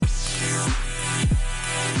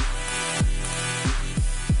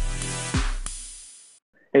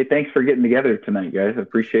Hey, thanks for getting together tonight, guys. I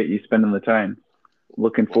appreciate you spending the time.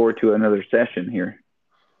 Looking forward to another session here.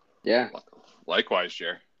 Yeah. Likewise,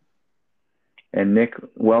 Jer. And Nick,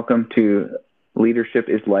 welcome to Leadership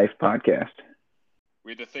is Life podcast.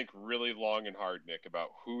 We had to think really long and hard, Nick, about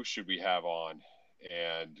who should we have on,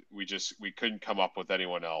 and we couldn't come up with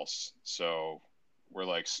anyone else. So we're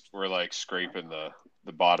like scraping the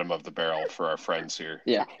bottom of the barrel for our friends here.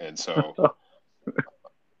 Yeah. And so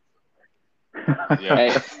yeah. Hey,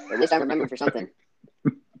 at least I remember for something.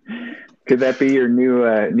 Could that be your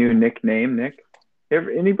new nickname, Nick?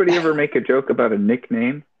 Anybody ever make a joke about a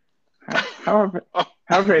nickname? How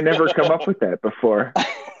have I never come up with that before?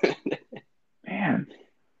 Man.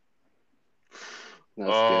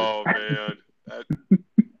 That's good.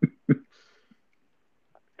 Man.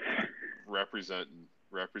 Representing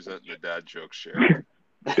the dad jokes, Sharon.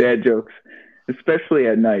 Dad jokes, especially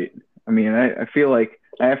at night. I mean, I feel like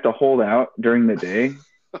I have to hold out during the day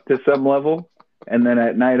to some level, and then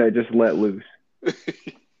at night I just let loose. It's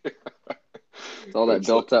all that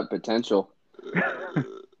built-up potential.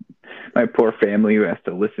 My poor family who has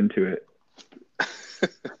to listen to it.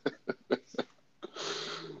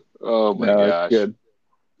 Oh my gosh! Good.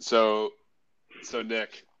 So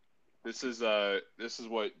Nick, this is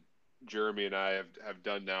what Jeremy and I have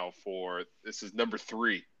done now for this is number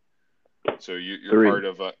 3. So you're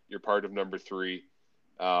part of number 3.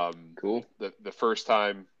 Cool. The first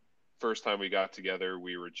time we got together,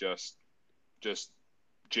 we were just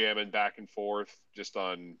jamming back and forth just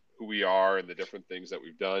on who we are and the different things that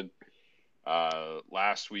we've done.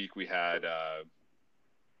 Last week we had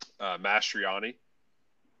Mastriani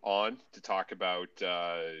on to talk about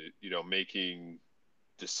making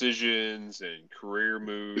decisions and career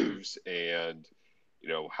moves and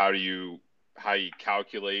how you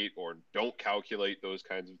calculate or don't calculate those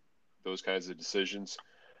kinds of decisions.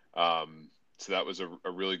 So that was a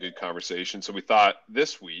really good conversation. So we thought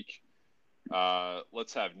this week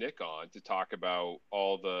let's have Nick on to talk about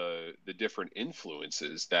all the different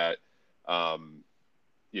influences that have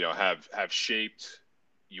shaped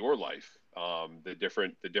your life, the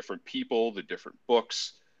different people, the different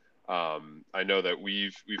books. I know that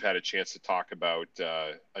we've had a chance to talk about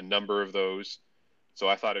a number of those, so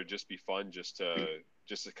I thought it'd just be fun just to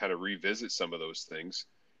kind of revisit some of those things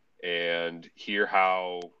and hear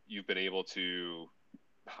how you've been able to,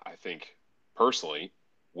 I think personally,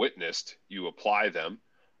 witnessed you apply them,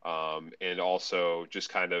 and also just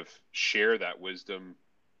kind of share that wisdom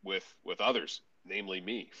with others, namely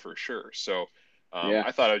me, for sure. So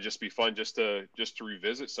I thought it'd just be fun just to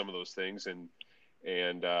revisit some of those things and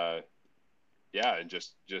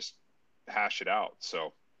just hash it out.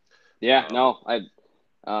 So I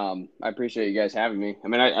appreciate you guys having me. I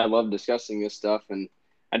mean, I love discussing this stuff, and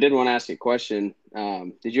I did want to ask you a question.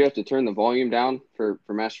 Did you have to turn the volume down for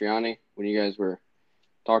Mastriani when you guys were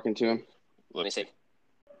talking to him? Let me see.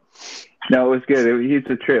 No, it was good. He's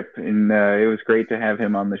a trip, and it was great to have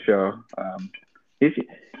him on the show. He's,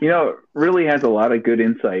 really has a lot of good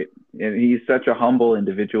insight, and he's such a humble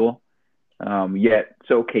individual, yet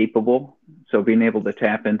so capable. So being able to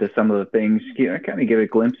tap into some of the things, kind of get a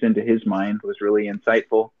glimpse into his mind was really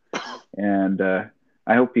insightful. And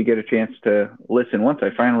I hope you get a chance to listen. Once I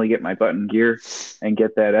finally get my button gear and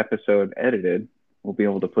get that episode edited, we'll be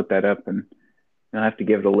able to put that up, and you'll have to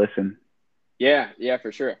give it a listen. Yeah,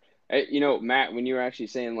 for sure. Matt, when you were actually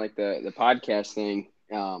saying like the podcast thing,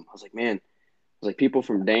 I was like, man, people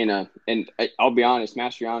from Dana, and I'll be honest,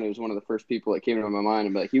 Mastriani was one of the first people that came into my mind,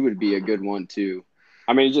 and he would be a good one too.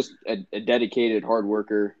 I mean, he's just a dedicated hard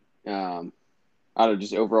worker.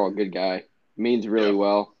 Just overall good guy. Means really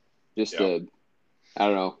well. Just a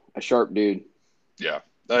sharp dude. Yeah,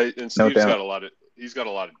 and Steve's got a lot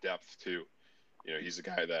of depth too. He's a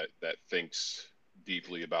guy that thinks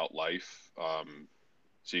deeply about life.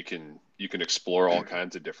 So you can explore all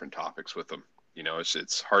kinds of different topics with him.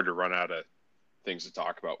 It's hard to run out of things to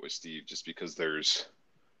talk about with Steve just because there's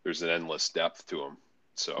an endless depth to him.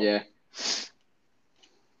 So yeah,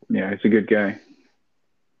 he's a good guy.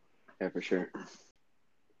 Yeah, for sure.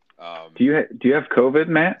 Do you have COVID,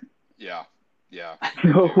 Matt? Yeah.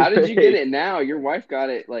 No How did you way. get it now? Your wife got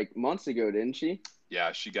it like months ago, didn't she?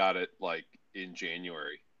 Yeah, she got it like in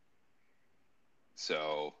January.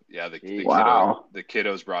 So yeah, the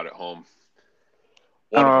kiddos brought it home.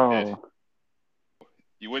 One of them did.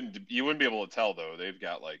 You wouldn't be able to tell though. They've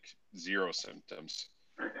got like 0 symptoms.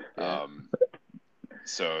 Yeah.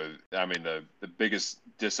 So I mean, the biggest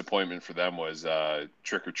disappointment for them was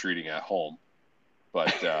trick or treating at home,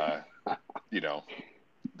 but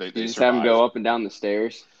they just survived. have them go up and down the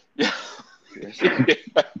stairs. Yeah.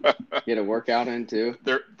 Get a workout in too.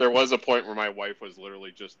 There was a point where my wife was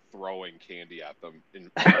literally just throwing candy at them on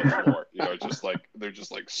the floor. Just like they're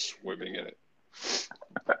just like swimming in it.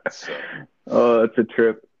 So. Oh, that's a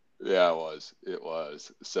trip. Yeah, it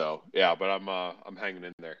was. So yeah, but I'm hanging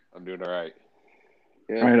in there. I'm doing all right.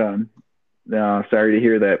 Good. Right on. No, sorry to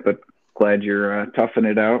hear that, but glad you're toughing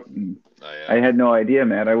it out. And I had no idea,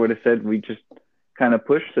 Matt. I would have said we just kind of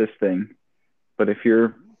push this thing. But if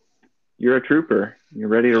you're a trooper, you're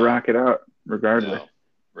ready to rock it out regardless. No.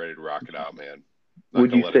 Ready to rock it out, man. Not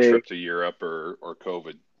Would gonna you let say a trip to Europe or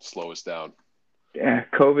COVID slow us down? Yeah,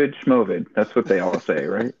 COVID, schmovid. That's what they all say,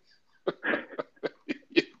 right?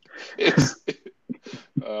 It's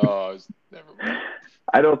never mind.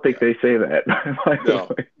 I don't think they say that.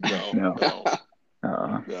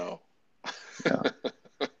 No.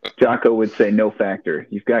 Jocko would say no factor.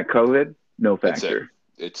 You've got COVID, no factor.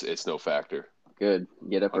 It's no factor. Good.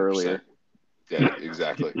 Get up 100%. Earlier. Yeah,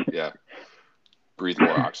 exactly. Yeah. Breathe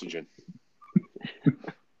more oxygen.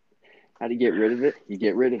 How do you get rid of it? You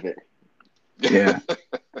get rid of it. Yeah.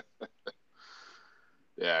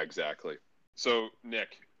 Yeah, exactly. So,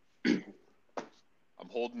 Nick, I'm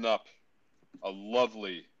holding up a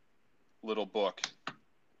lovely little book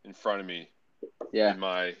in front of me. Yeah.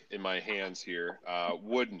 In my hands here.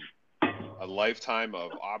 Wooden, a lifetime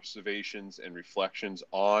of observations and reflections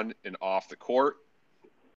on and off the court.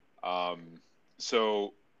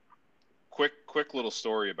 So quick little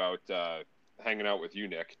story about hanging out with you,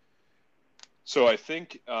 Nick. So I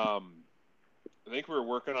think we were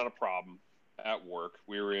working on a problem at work.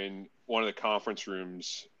 We were in one of the conference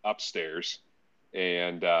rooms upstairs,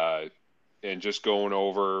 and just going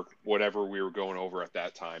over whatever we were going over at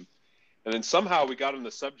that time. And then somehow we got on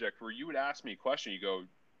the subject where you would ask me a question. You go,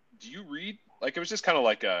 "Do you read?" Like, it was just kind of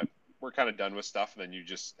like we're kind of done with stuff, and then you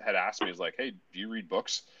just had asked me, "It's like, hey, do you read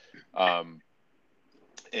books?"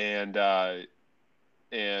 And I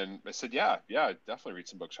said, yeah, I definitely read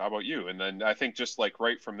some books. How about you? And then I think just like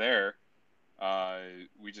right from there,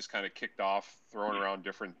 we just kind of kicked off throwing around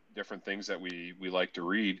different things that we like to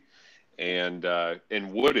read. And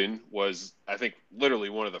Wooden was, I think,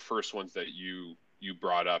 literally one of the first ones that you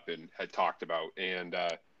brought up and had talked about. And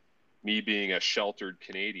me being a sheltered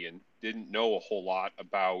Canadian, didn't know a whole lot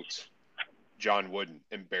about John Wooden,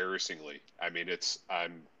 embarrassingly. I mean,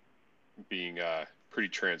 I'm being pretty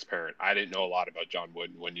transparent. I didn't know a lot about John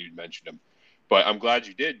Wooden when you mentioned him, but I'm glad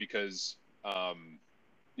you did, because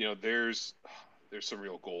there's some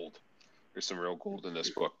real gold. There's some real gold in this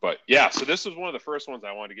book. But yeah, so this was one of the first ones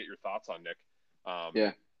I wanted to get your thoughts on, Nick.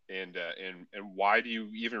 Yeah. And why do you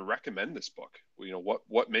even recommend this book?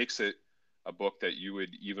 What makes it a book that you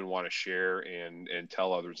would even want to share and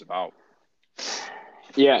tell others about?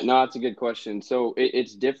 Yeah, no, that's a good question. So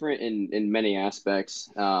it's different in many aspects.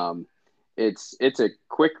 It's a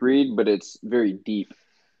quick read, but it's very deep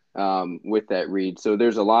with that read. So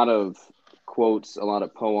there's a lot of quotes, a lot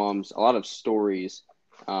of poems, a lot of stories,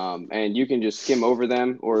 and you can just skim over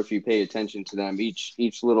them, or if you pay attention to them,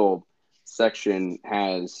 each little section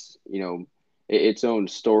has its own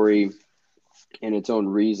story and its own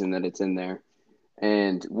reason that it's in there.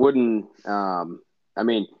 And Wooden, a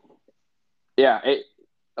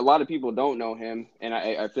lot of people don't know him, and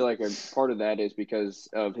I feel like a part of that is because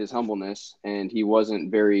of his humbleness, and he wasn't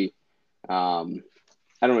very, I don't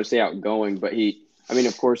want to say outgoing, but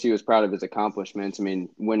of course he was proud of his accomplishments. I mean,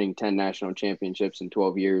 winning 10 national championships in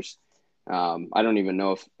 12 years. I don't even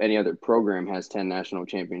know if any other program has 10 national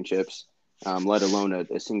championships, let alone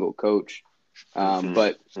a single coach.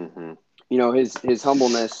 But his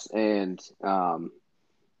humbleness and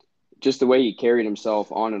just the way he carried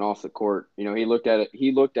himself on and off the court. He looked at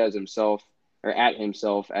himself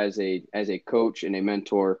as a coach and a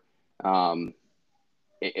mentor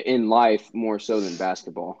in life more so than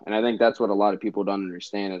basketball. And I think that's what a lot of people don't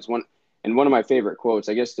understand is one of my favorite quotes,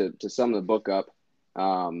 I guess, to sum the book up.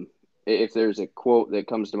 If there's a quote that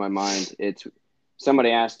comes to my mind, it's somebody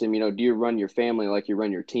asked him, do you run your family like you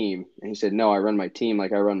run your team? And he said, no, I run my team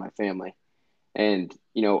like I run my family. And,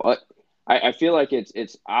 I feel like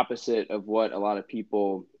it's opposite of what a lot of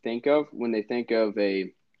people think of when they think of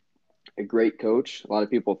a great coach. A lot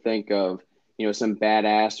of people think of, some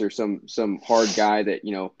badass or some hard guy that,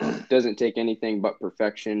 doesn't take anything but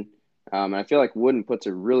perfection. And I feel like Wooden puts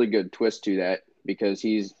a really good twist to that because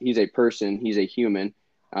he's a person, he's a human.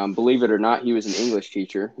 Believe it or not, he was an English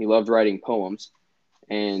teacher. He loved writing poems.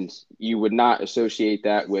 And you would not associate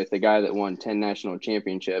that with a guy that won 10 national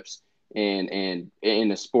championships and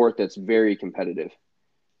in a sport that's very competitive.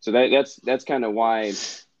 So that's kind of why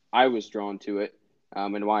I was drawn to it.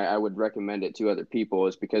 and why I would recommend it to other people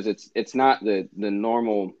is because it's not the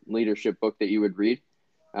normal leadership book that you would read.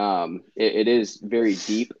 It is very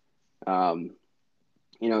deep.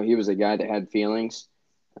 He was a guy that had feelings,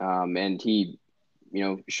 and he,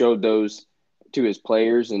 showed those to his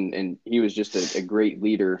players, and he was just a great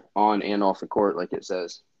leader on and off the court, like it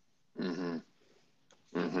says. Mm-hmm.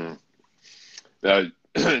 Mm-hmm.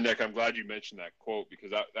 Nick, I'm glad you mentioned that quote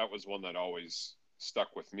because that was one that always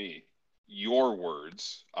stuck with me. Your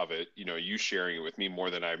words of it, you sharing it with me more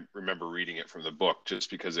than I remember reading it from the book, just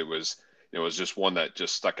because it was just one that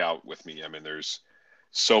just stuck out with me. I mean, there's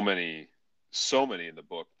so many in the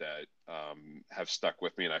book that have stuck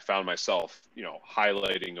with me, and I found myself,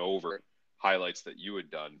 highlighting over highlights that you had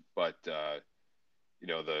done. But the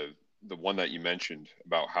one that you mentioned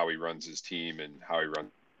about how he runs his team and how he runs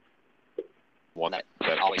one that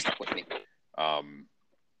always stuck with me.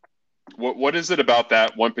 What is it about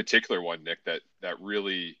that one particular one, Nick, that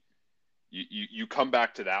really you come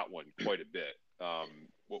back to that one quite a bit?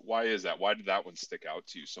 Why is that? Why did that one stick out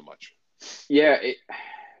to you so much? Yeah,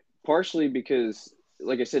 partially because,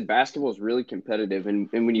 like I said, basketball is really competitive, and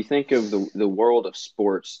when you think of the world of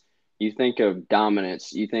sports, you think of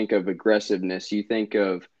dominance, you think of aggressiveness, you think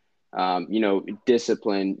of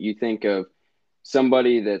discipline, you think of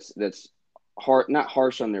somebody that's not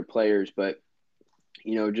harsh on their players, but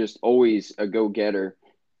just always a go-getter.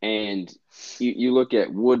 And you look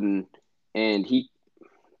at Wooden, and he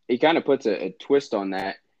kind of puts a twist on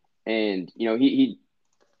that. And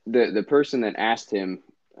the person that asked him,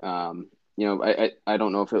 I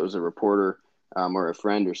don't know if it was a reporter or a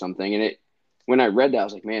friend or something, and when I read that, I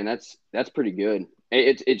was like, man, that's pretty good.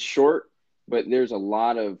 It's short, but there's a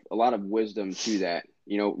lot of wisdom to that.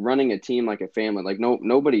 Running a team like a family, like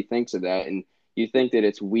nobody thinks of that, and you think that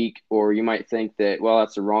it's weak, or you might think that, well,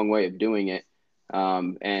 that's the wrong way of doing it.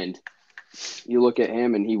 And you look at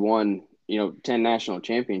him, and he won 10 national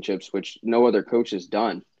championships, which no other coach has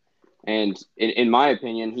done. And in my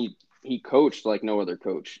opinion, he coached like no other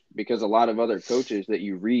coach, because a lot of other coaches that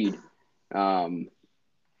you read, they're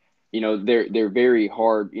very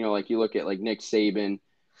hard. Like you look at like Nick Saban,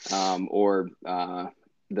 or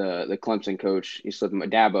the Clemson coach, he slipped him,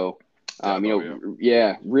 Dabo.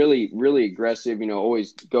 Yeah, really, really aggressive.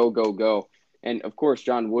 Always go. And of course,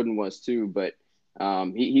 John Wooden was too, but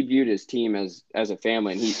he viewed his team as a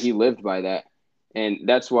family, and he lived by that. And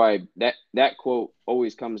that's why that quote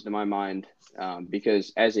always comes to my mind,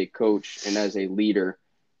 because as a coach and as a leader,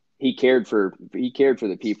 he cared for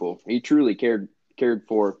the people. He truly cared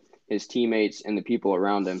for his teammates and the people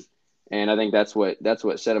around him. And I think that's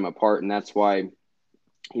what set him apart, and that's why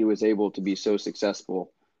he was able to be so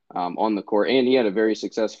successful on the court. And he had a very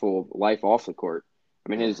successful life off the court. I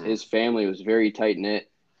mean, his family was very tight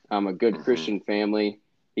knit, a good Christian family.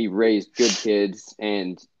 He raised good kids,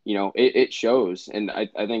 and it shows. And I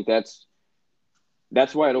think that's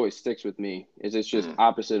why it always sticks with me. Is it's just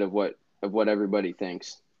opposite of what everybody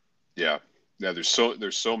thinks. Yeah. There's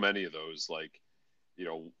so many of those. Like,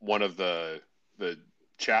 one of the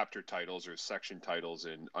chapter titles or section titles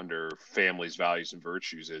under families, values, and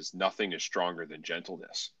virtues is "Nothing is stronger than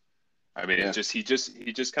gentleness." I mean, yeah. He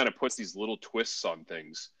just kind of puts these little twists on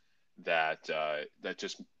things that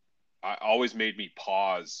just always made me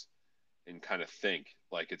pause and kind of think.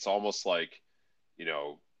 Like, it's almost like,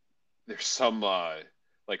 there's some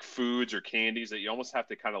like foods or candies that you almost have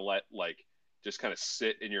to kind of let just kind of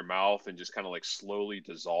sit in your mouth and just kind of like slowly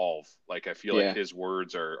dissolve. Like, I feel like his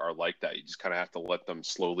words are like that. You just kind of have to let them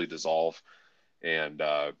slowly dissolve and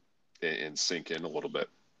sink in a little bit.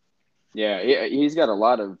 Yeah, he's got a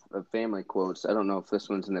lot of family quotes. I don't know if this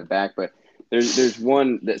one's in the back, but there's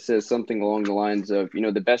one that says something along the lines of,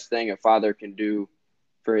 the best thing a father can do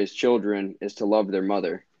for his children is to love their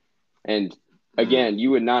mother. And again,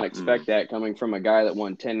 you would not expect that coming from a guy that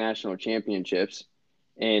won 10 national championships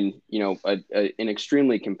in, an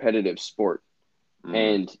extremely competitive sport.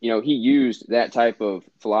 And, he used that type of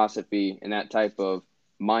philosophy and that type of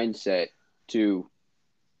mindset to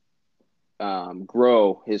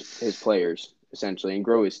grow his players, essentially, and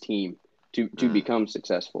grow his team to become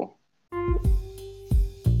successful.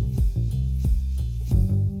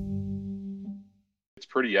 It's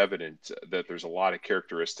pretty evident that there's a lot of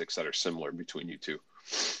characteristics that are similar between you two.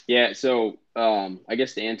 Yeah, so I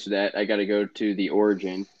guess to answer that, I got to go to the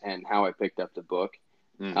origin and how I picked up the book.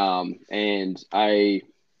 And I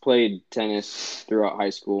played tennis throughout high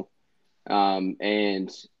school,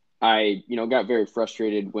 and I, got very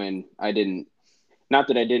frustrated when I didn't – not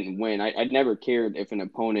that I didn't win. I never cared if an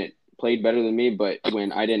opponent played better than me, but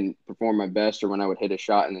when I didn't perform my best or when I would hit a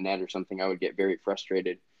shot in the net or something, I would get very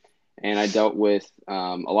frustrated. And I dealt with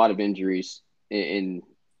a lot of injuries in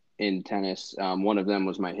tennis. One of them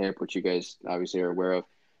was my hip, which you guys obviously are aware of.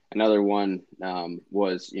 Another one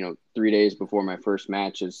was, 3 days before my first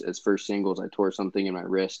match as first singles, I tore something in my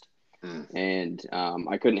wrist. And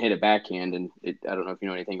I couldn't hit a backhand. And I don't know if you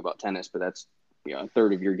know anything about tennis, but that's a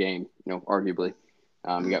third of your game, arguably.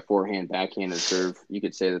 You got forehand, backhand, and serve. You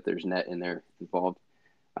could say that there's net in there involved.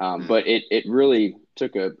 But it really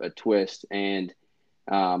took a twist. And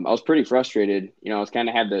I was pretty frustrated. I was kind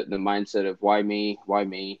of had the mindset of why me,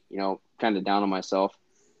 kind of down on myself.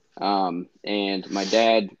 And my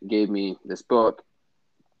dad gave me this book,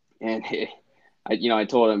 and I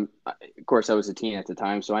told him, of course I was a teen at the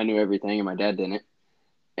time, so I knew everything and my dad didn't.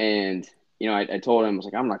 And, I told him, I was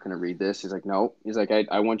like, I'm not going to read this. He's like, no, he's like,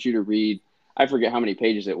 I want you to read, I forget how many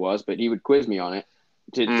pages it was, but he would quiz me on it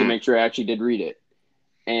to make sure I actually did read it.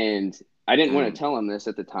 And I didn't want to tell him this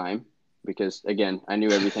at the time because, again, I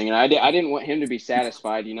knew everything. And I didn't want him to be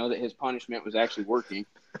satisfied, that his punishment was actually working.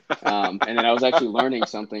 And that I was actually learning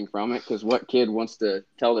something from it, because what kid wants to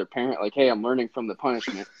tell their parent, like, hey, I'm learning from the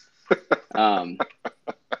punishment.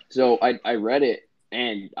 So I read it,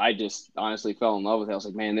 and I just honestly fell in love with it. I was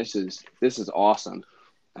like, man, this is awesome.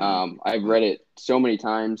 I've read it so many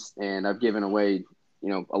times, and I've given away,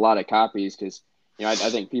 a lot of copies because, I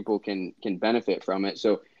think people can benefit from it.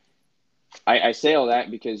 So I say all that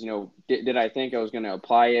because, did I think I was going to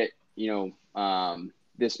apply it,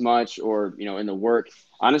 this much or, in the work?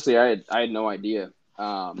 Honestly, I had no idea.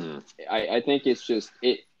 I think it's just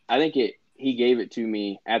he gave it to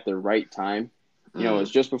me at the right time. It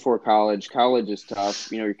was just before college. College is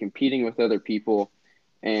tough. You're competing with other people,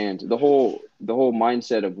 and the whole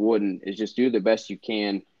mindset of Wooden is just do the best you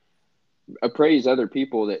can, appraise other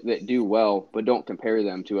people that do well, but don't compare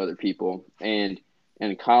them to other people. And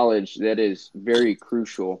in college, that is very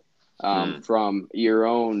crucial, from your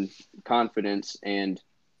own confidence and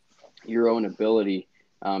your own ability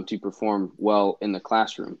to perform well in the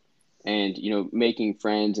classroom, and making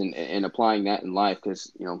friends and applying that in life,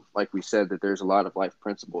 because like we said, that there's a lot of life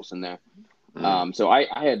principles in there. So I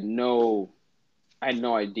had no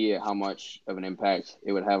idea how much of an impact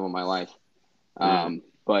it would have on my life,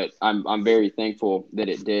 but I'm very thankful that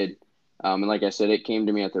it did. And like I said, it came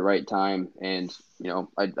to me at the right time, and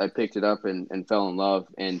I picked it up and fell in love.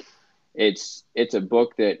 And it's a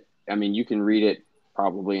book that, you can read it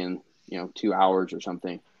probably in 2 hours or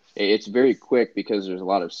something. It's very quick because there's a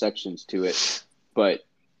lot of sections to it, but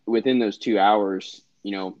within those 2 hours,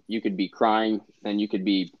 you could be crying, then you could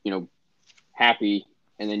be happy,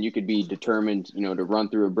 and then you could be determined to run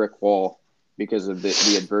through a brick wall because of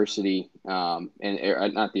the adversity,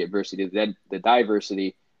 and not the adversity, the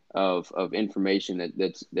diversity of information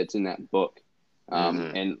that's in that book.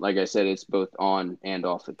 And like I said, it's both on and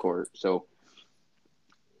off the court. So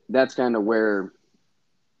that's kind of where,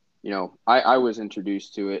 I was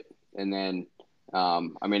introduced to it. And then,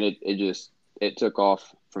 it took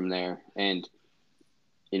off from there. And,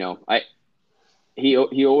 he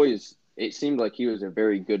always, it seemed like he was a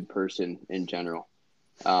very good person in general.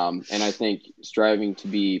 And I think striving to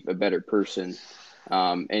be a better person,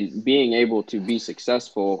 and being able to be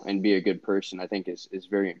successful and be a good person, I think is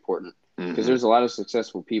very important, because there's a lot of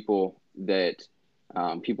successful people that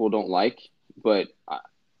people don't like, but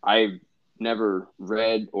I've never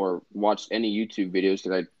read or watched any YouTube videos,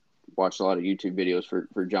 because I watched a lot of YouTube videos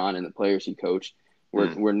for John and the players he coached,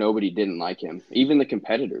 where nobody didn't like him, even the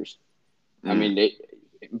competitors.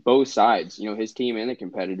 Both sides, his team and the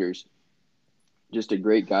competitors, just a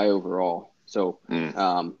great guy overall. So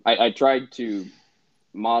I tried to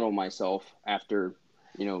model myself after,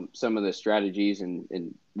 some of the strategies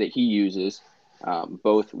and that he uses,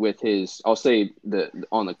 both with his, I'll say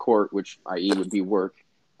on the court, which i.e. would be work,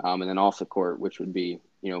 and then off the court, which would be,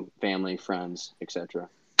 family, friends, etc.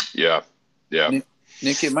 Yeah.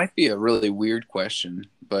 Nic, it might be a really weird question,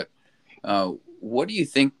 but what do you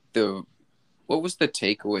think what was the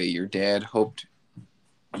takeaway your dad hoped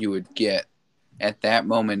you would get at that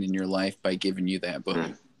moment in your life by giving you that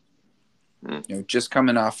book? Just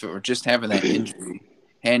coming off or just having that injury,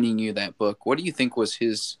 handing you that book, what do you think was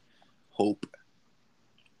his hope?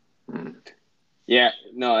 Yeah,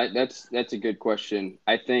 no, that's a good question.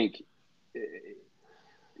 I think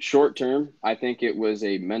short term, I think it was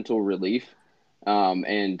a mental relief.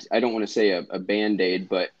 And I don't want to say a Band-Aid,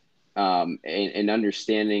 but and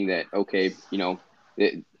understanding that, okay,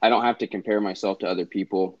 I don't have to compare myself to other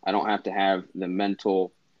people. I don't have to have the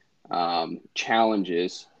mental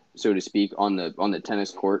challenges, so to speak, on the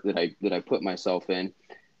tennis court that I put myself in.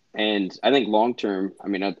 And I think long term,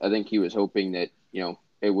 I think he was hoping that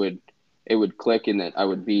it would click, and that I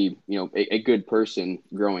would be a good person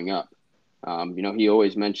growing up. He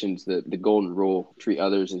always mentions the golden rule: treat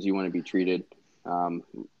others as you want to be treated, or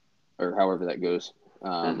however that goes.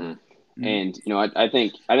 And I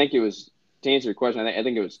think it was, to answer your question, I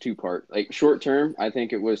think it was two-part. Like short term, I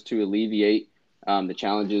think it was to alleviate the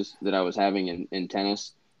challenges that I was having in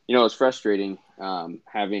tennis. It was frustrating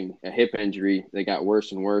having a hip injury that got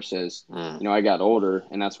worse and worse as I got older,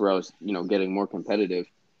 and that's where I was getting more competitive.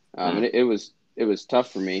 And it was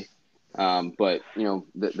tough for me. But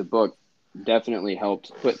the book definitely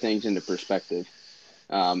helped put things into perspective.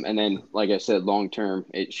 And then, like I said, long term,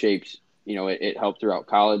 it shaped. It helped throughout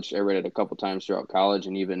college. I read it a couple times throughout college,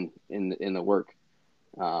 and even in the work.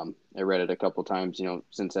 I read it a couple times,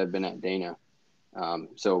 since I've been at Dana.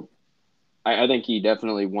 So I think he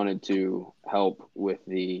definitely wanted to help with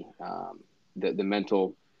the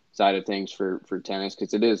mental side of things for tennis,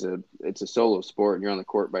 because it's a solo sport and you're on the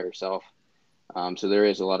court by yourself. So there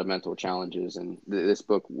is a lot of mental challenges, and this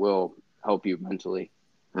book will help you mentally.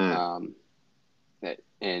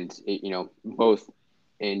 Both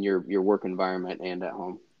in your work environment and at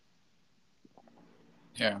home.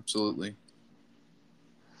 Yeah, absolutely.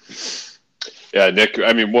 Yeah, Nick,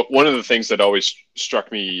 I mean, one of the things that always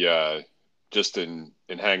struck me just in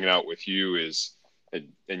hanging out with you is,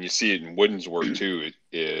 and you see it in Wooden's work too,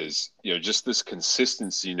 is, just this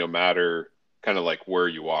consistency no matter kind of like where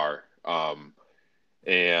you are.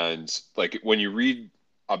 And like when you read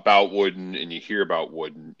about Wooden and you hear about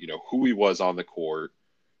Wooden, who he was on the court,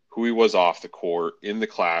 who he was off the court, in the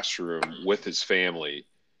classroom, with his family,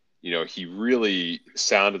 he really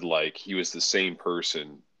sounded like he was the same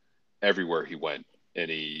person everywhere he went. And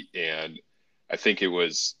I think it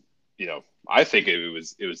was, it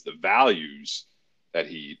was the values that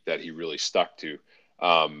he really stuck to.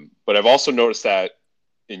 But I've also noticed that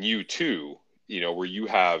in you too, where you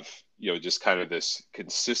have, just kind of this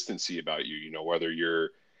consistency about you, whether you're,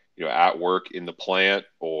 at work in the plant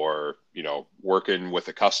or, working with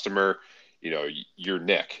a customer, you're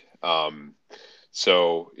Nick.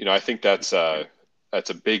 So, I think that's a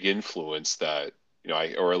big influence that,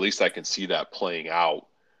 or at least I can see that playing out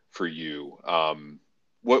for you.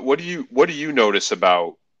 What do you notice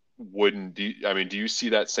about Wooden? Do you see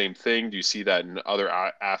that same thing? Do you see that in other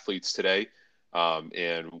athletes today?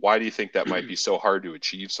 And why do you think that might be so hard to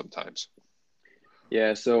achieve sometimes?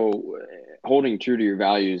 Yeah, so holding true to your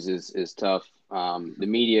values is tough. The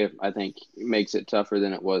media, I think, makes it tougher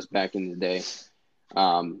than it was back in the day.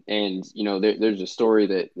 There's a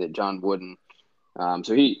story that John Wooden,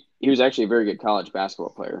 so he was actually a very good college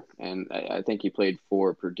basketball player, and I think he played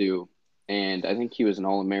for Purdue, and I think he was an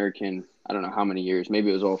All-American. I don't know how many years, maybe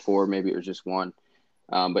it was all four, maybe it was just one,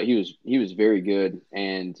 but he was very good.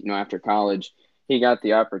 And after college, he got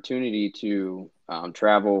the opportunity to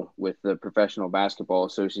travel with the Professional Basketball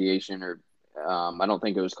Association, or I don't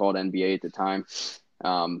think it was called NBA at the time.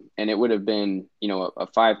 And it would have been, a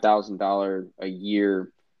 $5,000 a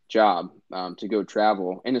year job to go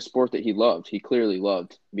travel in a sport that he loved. He clearly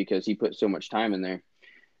loved, because he put so much time in there.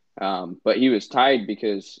 But he was tied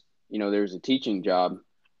because, there was a teaching job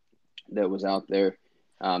that was out there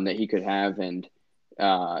that he could have. And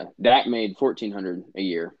that made $1,400 a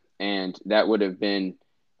year. And that would have been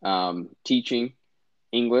teaching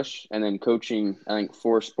English and then coaching, I think,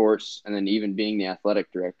 4 sports, and then even being the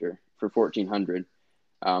athletic director for $1,400.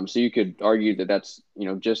 So you could argue that that's,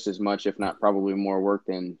 just as much, if not probably more work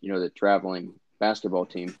than, the traveling basketball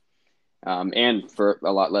team, and for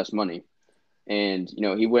a lot less money. And,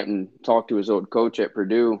 he went and talked to his old coach at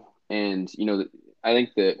Purdue, and, I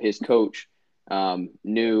think that his coach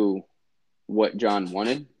knew what John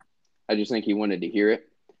wanted. I just think he wanted to hear it.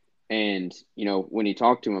 And, when he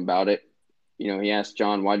talked to him about it, he asked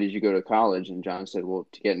John, "Why did you go to college?" And John said, "Well,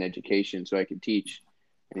 to get an education so I could teach."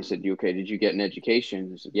 And he said, "Okay, did you get an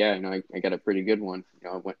education?" He said, "Yeah, I got a pretty good one.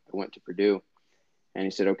 I went to Purdue." And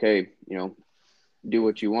he said, "Okay, do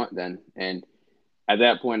what you want then." And at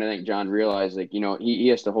that point, I think John realized, like, he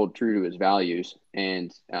has to hold true to his values.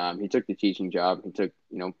 And he took the teaching job.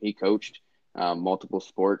 He coached multiple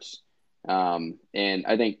sports. And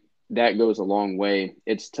I think that goes a long way.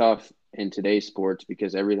 It's tough in today's sports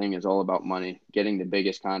because everything is all about money, getting the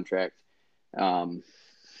biggest contract,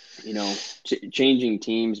 changing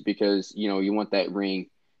teams because, you want that ring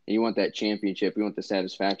and you want that championship. You want the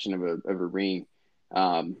satisfaction of a ring.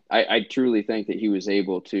 I truly think that he was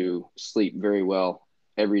able to sleep very well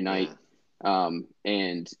every night.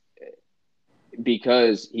 And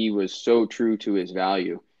because he was so true to his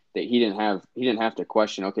value that he didn't have to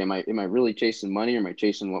question, okay, am I really chasing money, or am I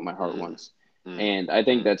chasing what my heart wants? And I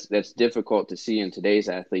think that's difficult to see in today's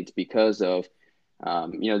athletes because of,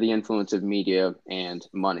 the influence of media and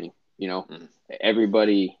money.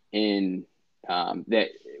 Everybody in that,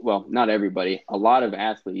 well, not everybody, a lot of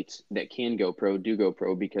athletes that can go pro do go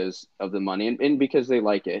pro because of the money and because they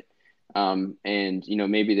like it. And,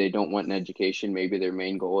 maybe they don't want an education. Maybe their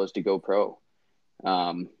main goal is to go pro.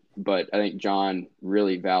 But I think John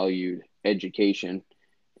really valued education,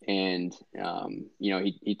 and,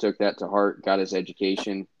 he took that to heart, got his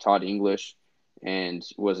education, taught English, and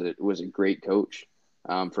was a great coach,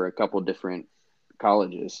 for a couple different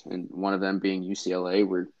colleges, and one of them being UCLA,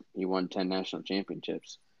 where he won 10 national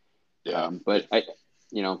championships. Yeah. But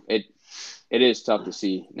it is tough to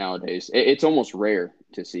see nowadays. It's almost rare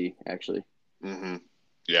to see, actually. Mm-hmm.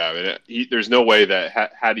 Yeah. I mean, there's no way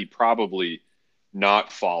that had he probably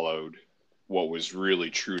not followed what was really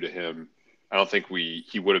true to him, I don't think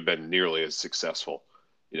he would have been nearly as successful,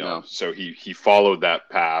 No. So he followed that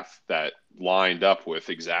path that lined up with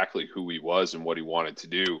exactly who he was and what he wanted to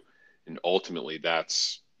do. And ultimately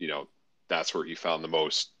that's where he found the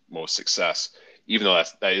most success, even though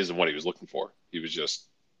that isn't what he was looking for. He was just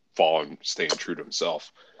staying true to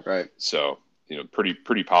himself. Right. So,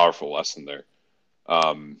 pretty powerful lesson there.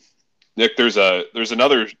 Nick, there's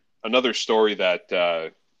another story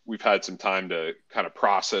that we've had some time to kind of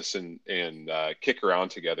process and kick around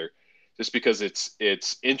together, just because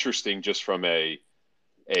it's interesting just from a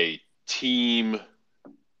team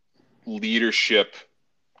leadership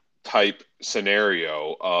type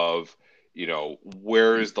scenario of,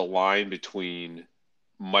 where is the line between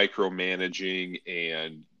micromanaging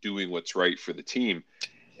and doing what's right for the team.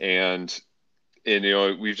 And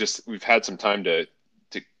we've had some time to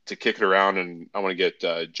kick it around, and I want to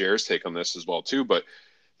get Jared's take on this as well too. But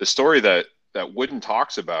the story that Wooden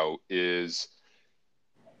talks about is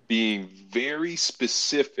being very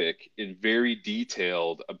specific and very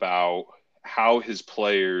detailed about how his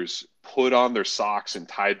players put on their socks and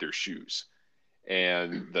tied their shoes.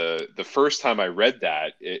 And the first time I read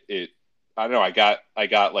that, I don't know, I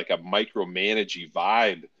got like a micromanagey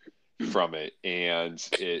vibe from it, and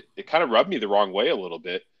it kind of rubbed me the wrong way a little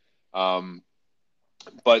bit.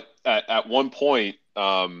 But at one point,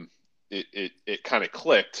 it kind of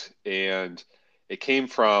clicked, and it came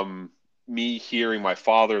from me hearing my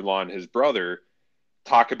father-in-law and his brother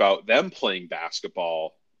talk about them playing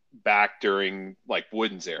basketball back during like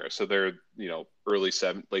Wooden's era. So they're, late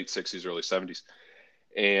 60s, early 70s.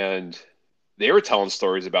 And they were telling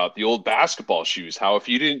stories about the old basketball shoes, how if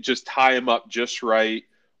you didn't just tie them up just right,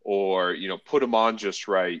 or, put them on just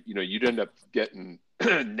right, you'd end up getting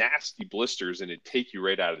nasty blisters, and it'd take you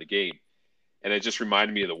right out of the game. And it just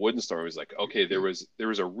reminded me of the Wooden story. It was like, okay, there was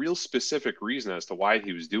a real specific reason as to why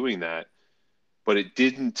he was doing that, but it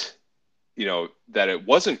didn't, that it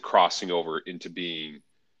wasn't crossing over into being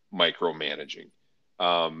micromanaging.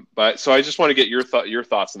 But so I just want to get your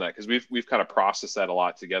thoughts on that, because we've kind of processed that a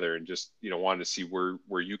lot together, and just, wanted to see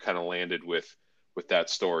where you kind of landed with that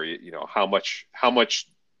story. How much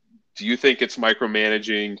do you think it's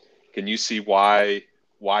micromanaging? Can you see why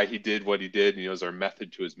he did what he did? Is there a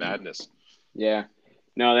method to his madness? Yeah,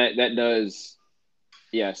 no, that does.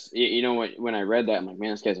 Yes. When I read that, I'm like,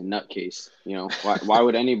 man, this guy's a nutcase. Why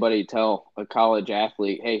would anybody tell a college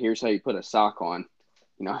athlete, hey, here's how you put a sock on?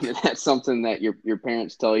 That's something that your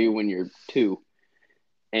parents tell you when you're 2.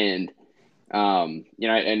 And,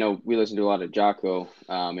 I know we listen to a lot of Jocko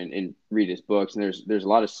and read his books, and there's a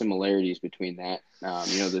lot of similarities between that.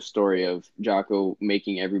 The story of Jocko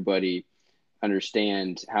making everybody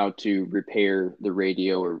understand how to repair the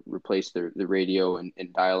radio or replace the radio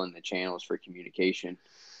and dial in the channels for communication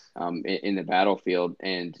in the battlefield.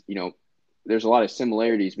 And, there's a lot of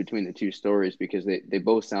similarities between the two stories, because they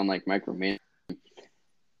both sound like micromanagement.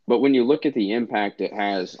 But when you look at the impact it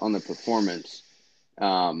has on the performance,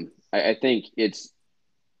 I think it's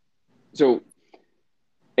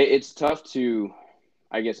tough to,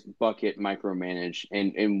 I guess, bucket micromanage.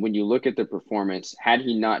 And when you look at the performance, had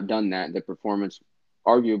he not done that, the performance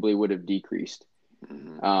arguably would have decreased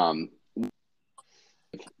to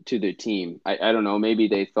the team. I don't know. Maybe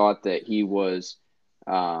they thought that he was,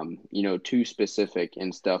 too specific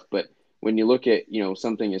and stuff. But when you look at,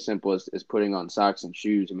 something as simple as putting on socks and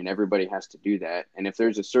shoes, I mean, everybody has to do that. And if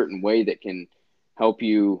there's a certain way that can help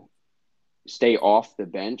you stay off the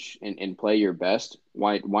bench and play your best,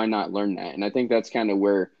 why not learn that? And I think that's kind of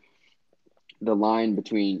where the line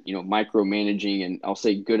between, micromanaging and, I'll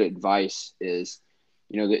say, good advice is.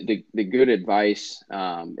 The good advice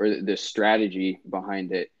or the strategy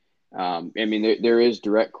behind it. I mean, there is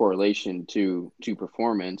direct correlation to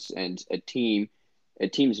performance, and a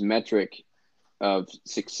team's metric of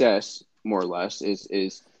success, more or less,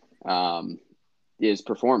 is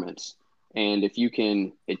performance. And if you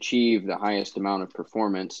can achieve the highest amount of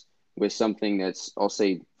performance with something that's, I'll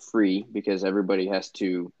say, free, because everybody has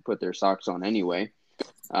to put their socks on anyway.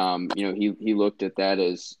 He looked at that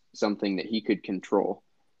as something that he could control.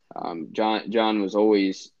 John was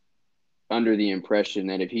always under the impression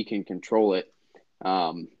that if he can control it,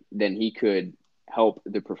 then he could help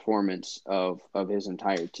the performance of his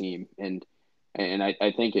entire team. And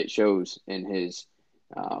I think it shows in his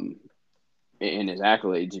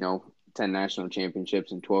accolades, 10 national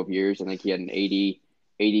championships in 12 years. I think he had an 80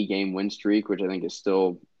 game win streak, which I think is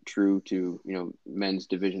still true to, men's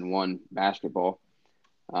Division I basketball.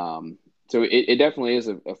 So it definitely is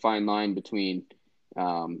a fine line between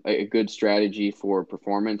a good strategy for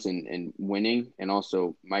performance and winning, and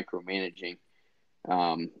also micromanaging.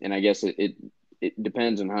 And I guess it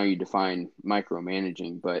depends on how you define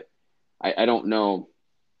micromanaging, but I don't know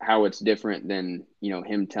how it's different than,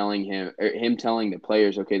 him telling the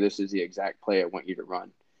players, okay, this is the exact play I want you to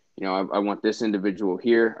run. I want this individual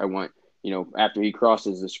here. I want, after he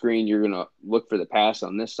crosses the screen, you're going to look for the pass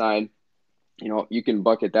on this side. You can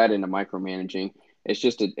bucket that into micromanaging. It's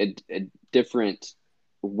just a different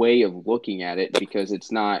way of looking at it, because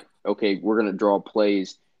it's not, okay, we're going to draw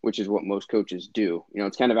plays, which is what most coaches do.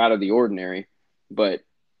 It's kind of out of the ordinary, but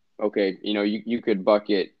okay, you could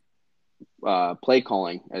bucket play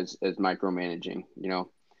calling as micromanaging,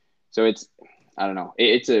 so it's, I don't know.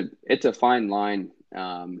 It's a fine line.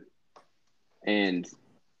 And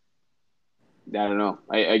I don't know.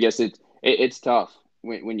 I guess it's tough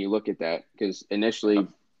when you look at that, because initially,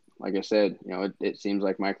 like I said, it seems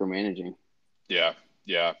like micromanaging. Yeah.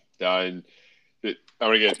 And I'm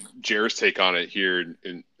going to get Jared's take on it here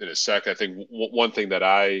in a sec. I think one thing that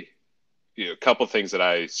a couple of things that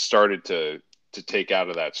I started to take out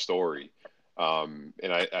of that story, and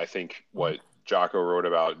I think what Jocko wrote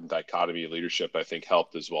about in Dichotomy of Leadership, I think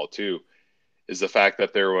helped as well too, is the fact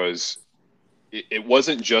that it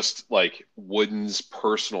wasn't just like Wooden's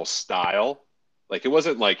personal style. Like, it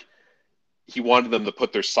wasn't like he wanted them to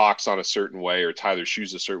put their socks on a certain way or tie their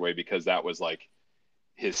shoes a certain way because that was like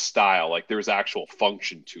his style. Like, there was actual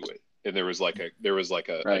function to it. And there was like a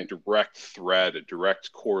Right. direct thread, a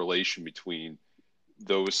direct correlation between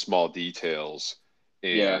those small details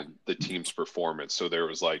and the team's performance. So there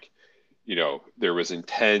was like, there was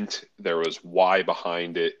intent, there was why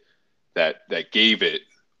behind it that gave it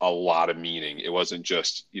a lot of meaning. It wasn't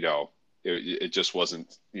just, it just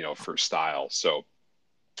wasn't, for style. So,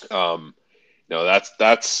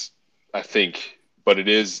 that's, I think, but it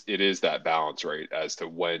is that balance, right? As to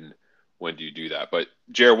when do you do that? But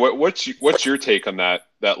Jared, what's your take on that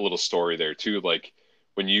little story there too? Like,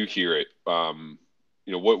 when you hear it,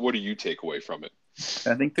 what do you take away from it?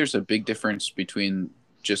 I think there's a big difference between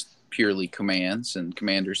just purely commands and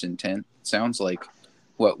commander's intent. It sounds like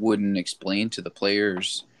what Wooden explained to the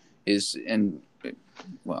players is, and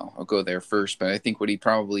well, I'll go there first, but I think what he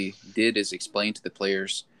probably did is explain to the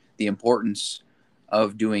players the importance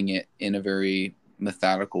of doing it in a very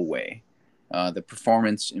methodical way, the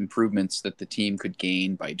performance improvements that the team could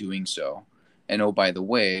gain by doing so. And oh, by the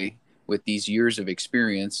way, with these years of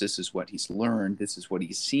experience, this is what he's learned, this is what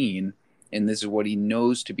he's seen, and this is what he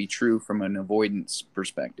knows to be true from an avoidance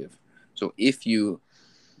perspective. So if you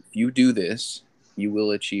do this, you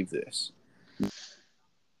will achieve this.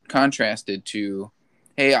 Contrasted to,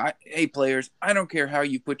 hey players, I don't care how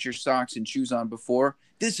you put your socks and shoes on before.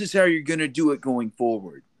 This is how you're going to do it going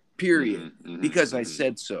forward, period, because I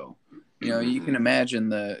said so. You can imagine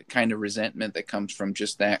the kind of resentment that comes from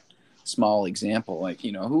just that small example. Like,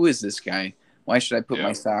 who is this guy? Why should I put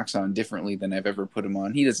my socks on differently than I've ever put them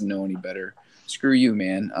on? He doesn't know any better. Screw you,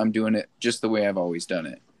 man. I'm doing it just the way I've always done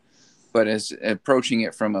it. But as approaching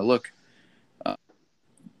it from a look,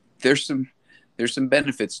 there's some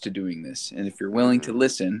benefits to doing this. And if you're willing to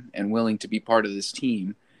listen and willing to be part of this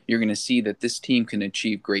team, you're going to see that this team can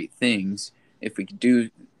achieve great things if we can do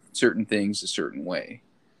certain things a certain way.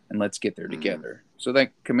 And let's get there together. So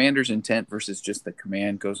that commander's intent versus just the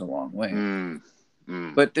command goes a long way.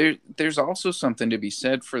 But there's also something to be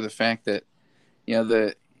said for the fact that,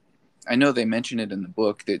 I know they mention it in the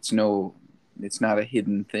book that it's not a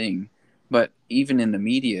hidden thing, but even in the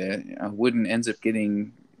media, Wooden ends up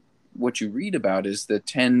getting, what you read about is the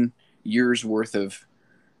 10 years worth of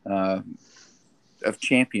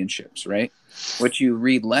championships, right? What you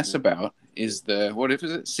read less about is the, what is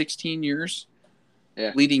it, 16 years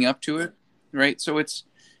leading up to it, right? So it's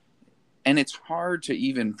hard to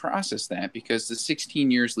even process that, because the 16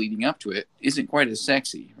 years leading up to it isn't quite as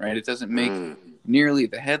sexy, right? It doesn't make nearly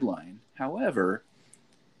the headline. However,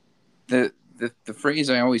 the phrase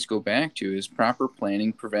I always go back to is proper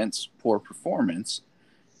planning prevents poor performance.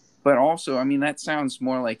 But also, I mean, that sounds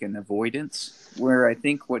more like an avoidance, where I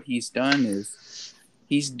think what he's done is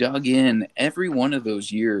he's dug in every one of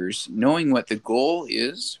those years, knowing what the goal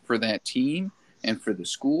is for that team and for the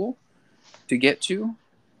school to get to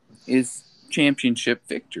is championship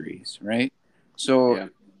victories, right? So Yeah.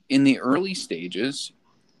 in the early stages,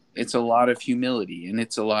 it's a lot of humility and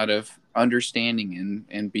it's a lot of understanding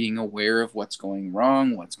and being aware of what's going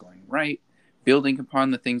wrong, what's going right, building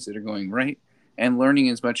upon the things that are going right, and learning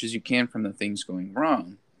as much as you can from the things going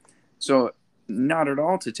wrong. So, not at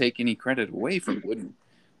all to take any credit away from Wooden,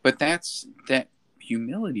 but that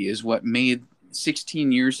humility is what made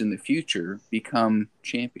 16 years in the future become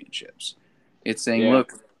championships. It's saying, Yeah.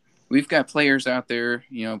 look, we've got players out there,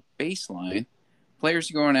 baseline. Players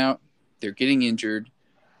are going out, they're getting injured,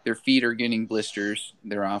 their feet are getting blisters,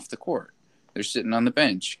 they're off the court. They're sitting on the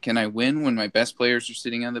bench. Can I win when my best players are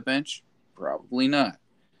sitting on the bench? Probably not.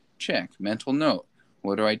 Check. Mental note.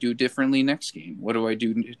 What do I do differently next game? What do I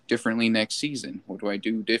do differently next season? What do I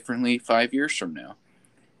do differently 5 years from now?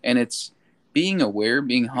 And it's being aware,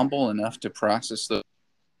 being humble enough to process those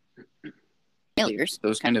failures,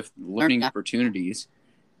 those kind of learning opportunities,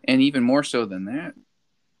 and even more so than that,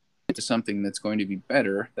 to something that's going to be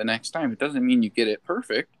better the next time. It doesn't mean you get it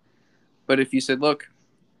perfect, but if you said, look,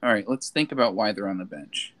 all right, let's think about why they're on the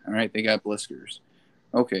bench. All right, they got blisters.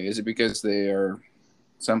 Okay, is it because they are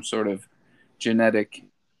some sort of genetic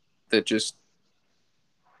that just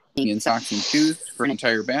in socks and shoes for an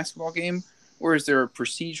entire basketball game, or is there a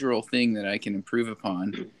procedural thing that I can improve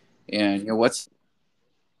upon? And what's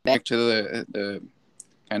back to the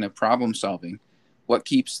kind of problem solving? What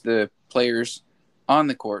keeps the players on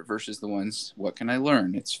the court versus the ones? What can I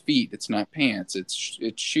learn? It's feet. It's not pants. It's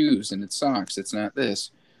shoes and it's socks. It's not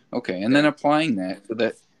this. Okay, and then applying that so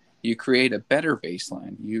that you create a better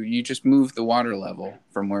baseline. You just move the water level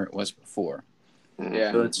from where it was before.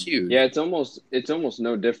 Yeah. So it's huge. Yeah, it's almost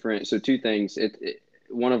no different. So two things.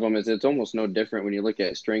 One of them is it's almost no different when you look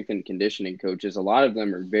at strength and conditioning coaches. A lot of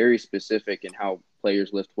them are very specific in how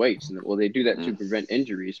players lift weights. And well, they do that to prevent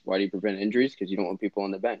injuries. Why do you prevent injuries? Because you don't want people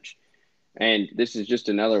on the bench. And this is just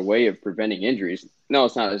another way of preventing injuries. No,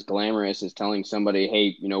 it's not as glamorous as telling somebody,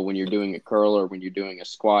 hey, when you're doing a curl or when you're doing a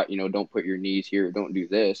squat, don't put your knees here, don't do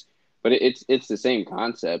this. But it's the same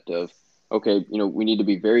concept of, okay, we need to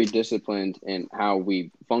be very disciplined in how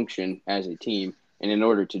we function as a team. And in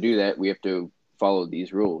order to do that, we have to follow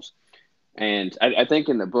these rules. And I think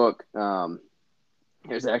in the book,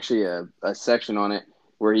 there's actually a section on it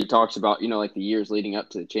where he talks about, like the years leading up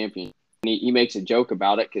to the championship. And he makes a joke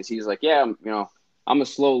about it because he's like, yeah, I'm a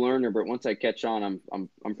slow learner, but once I catch on,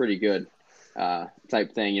 I'm pretty good,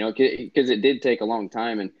 type thing, because it did take a long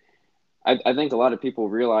time. And I think a lot of people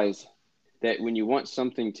realize that when you want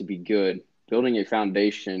something to be good, building a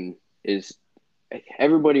foundation is –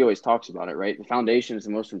 everybody always talks about it, right? The foundation is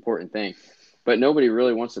the most important thing. But nobody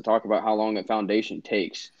really wants to talk about how long a foundation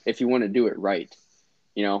takes if you want to do it right,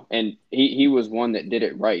 And he was one that did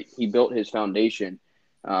it right. He built his foundation.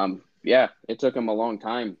 Yeah, it took him a long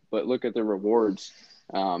time, but look at the rewards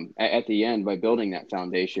at the end by building that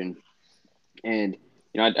foundation. And,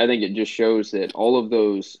 I think it just shows that all of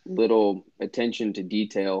those little attention to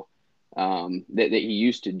detail that he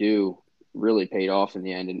used to do really paid off in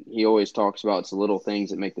the end. And he always talks about it's the little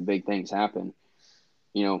things that make the big things happen.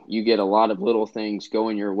 You get a lot of little things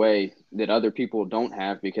going your way that other people don't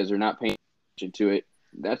have because they're not paying attention to it.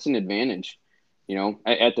 That's an advantage.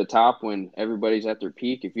 At the top when everybody's at their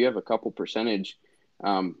peak, if you have a couple percentage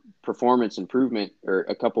performance improvement or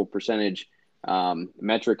a couple percentage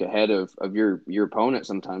metric ahead of your opponent,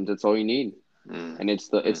 sometimes that's all you need. And it's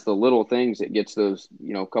the little things that gets those,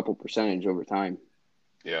 couple percentage over time.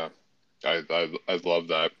 Yeah. I love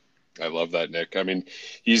that. I love that, Nick. I mean,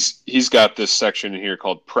 he's got this section in here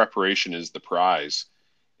called "Preparation is the Prize,"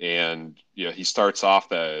 and he starts off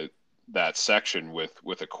that section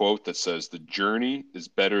with a quote that says, "The journey is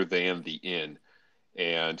better than the end,"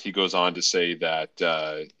 and he goes on to say that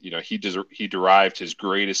he derived his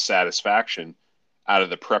greatest satisfaction out of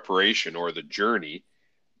the preparation or the journey,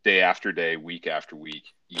 day after day, week after week,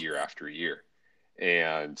 year after year.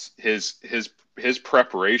 And his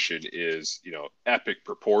preparation is epic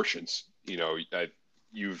proportions.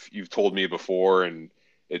 You've told me before, and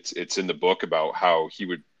it's in the book about how he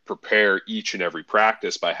would prepare each and every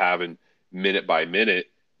practice by having minute by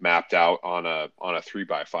minute mapped out on a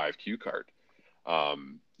 3x5 cue card.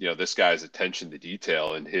 This guy's attention to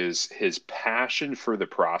detail and his passion for the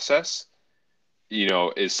process,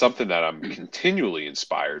 is something that I'm continually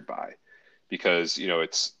inspired by. Because,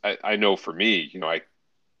 I know for me, I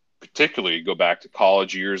particularly go back to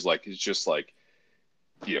college years, like, it's just like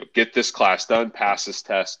get this class done, pass this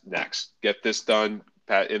test, next. Get this done,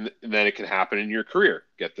 and then it can happen in your career.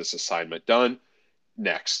 Get this assignment done,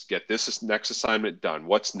 next. Get this next assignment done.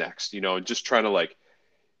 What's next? And just trying to like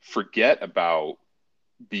forget about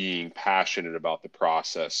being passionate about the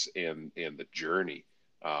process and the journey.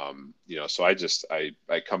 So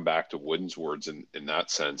I come back to Wooden's words in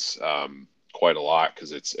that sense quite a lot,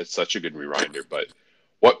 because it's such a good reminder. But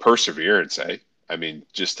what perseverance, eh? I mean,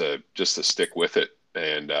 just to stick with it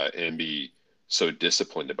and be so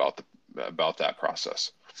disciplined about that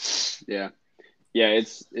process. Yeah,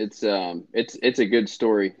 it's a good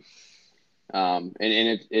story, and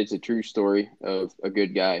it's a true story of a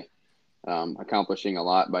good guy accomplishing a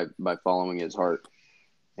lot by following his heart,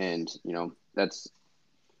 and that's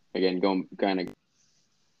again going kind of.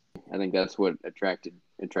 I think that's what attracted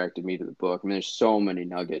me to the book. I mean, there's so many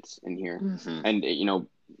nuggets in here, and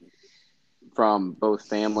from both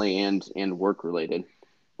family and work related,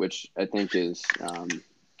 which I think is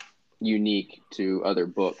unique to other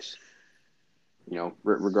books,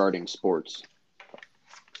 regarding sports.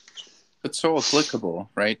 But so applicable,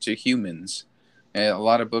 right, to humans. A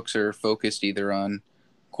lot of books are focused either on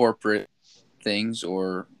corporate things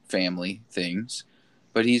or family things,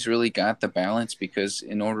 but he's really got the balance, because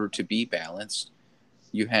in order to be balanced,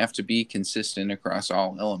 you have to be consistent across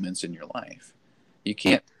all elements in your life. You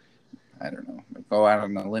can't, go out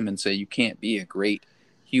on a limb and say you can't be a great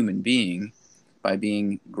human being by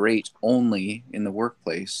being great only in the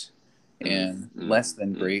workplace and less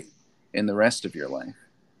than great in the rest of your life.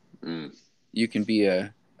 You can be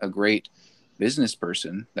a great business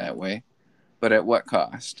person that way, but at what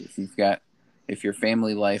cost? If your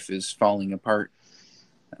family life is falling apart,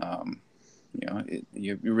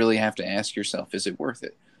 you really have to ask yourself, is it worth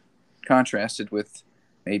it? Contrasted with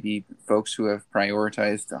maybe folks who have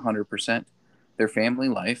prioritized 100% their family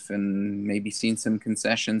life and maybe seen some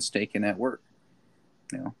concessions taken at work.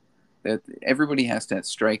 That everybody has to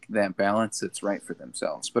strike that balance that's right for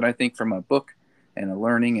themselves. But I think from a book and a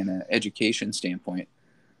learning and an education standpoint,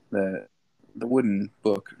 the Wooden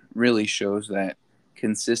book really shows that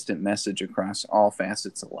consistent message across all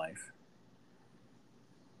facets of life.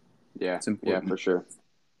 Yeah, it's important. Yeah, for sure.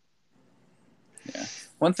 Yeah.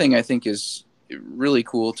 One thing I think is really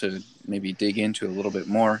cool to maybe dig into a little bit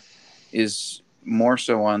more is more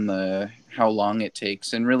so on the how long it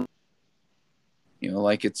takes, and really,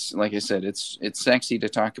 like I said, it's sexy to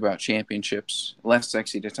talk about championships, less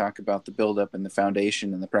sexy to talk about the buildup and the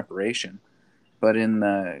foundation and the preparation. But in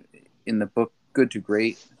the book Good to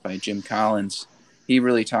Great by Jim Collins, he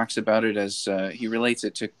really talks about it as he relates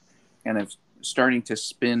it to kind of starting to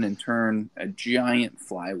spin and turn a giant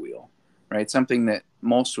flywheel, right? Something that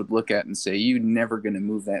most would look at and say, you're never going to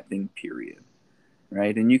move that thing, period,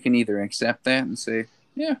 right? And you can either accept that and say,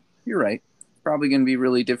 yeah, you're right. It's probably going to be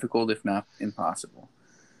really difficult, if not impossible.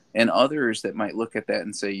 And others that might look at that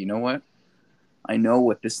and say, you know what? I know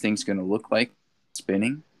what this thing's going to look like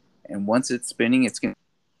spinning. And once it's spinning, it's going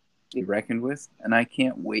to be reckoned with. And I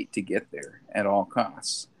can't wait to get there at all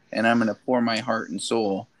costs. And I'm going to pour my heart and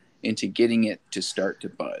soul into getting it to start to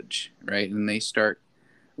budge, right? And they start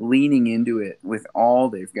leaning into it with all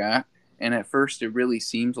they've got. And at first, it really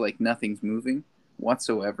seems like nothing's moving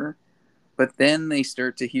whatsoever. But then they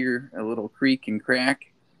start to hear a little creak and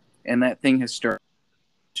crack, and that thing has started.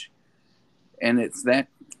 And it's that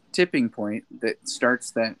tipping point that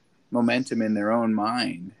starts that momentum in their own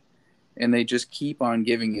mind. And they just keep on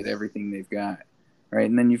giving it everything they've got, right?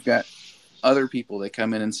 And then you've got other people that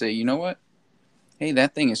come in and say, you know what? Hey,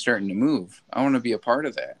 that thing is starting to move. I want to be a part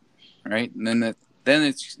of that, right? And then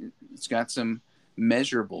it's got some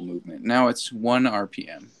measurable movement. Now it's 1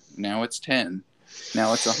 RPM. Now it's 10.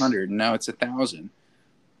 Now it's 100. And now it's 1,000.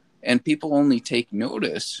 And people only take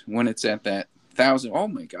notice when it's at that 1,000. Oh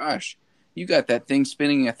my gosh, you got that thing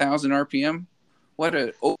spinning 1,000 RPM?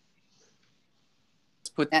 Let's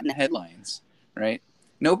put that in the headlines, right?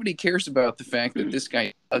 Nobody cares about the fact that this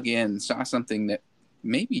guy dug in, saw something that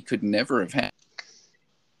maybe could never have had,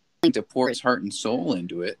 to pour his heart and soul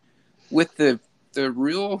into it, with the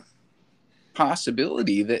real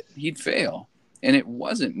possibility that he'd fail and it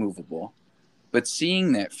wasn't movable. But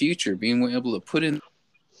seeing that future, being able to put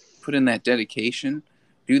in that dedication,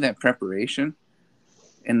 do that preparation,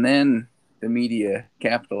 and then the media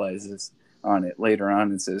capitalizes on it later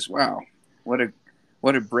on and says, wow, what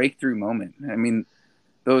a breakthrough moment. I mean,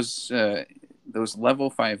 those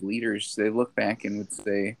level 5 leaders, they look back and would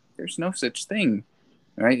say, there's no such thing,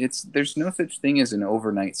 right? There's no such thing as an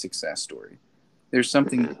overnight success story. There's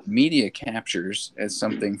something media captures as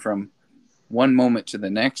something from one moment to the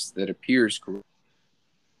next that appears cool.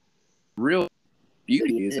 Real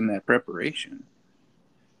beauty is in that preparation.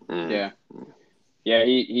 Yeah. Yeah,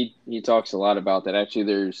 he talks a lot about that. Actually,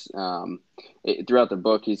 there's throughout the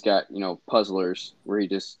book, he's got, puzzlers where he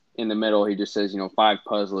just, in the middle, he just says, 5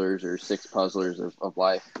 puzzlers or 6 puzzlers of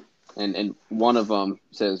life. And one of them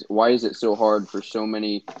says, why is it so hard for so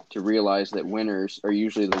many to realize that winners are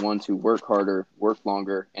usually the ones who work harder, work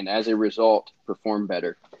longer, and as a result, perform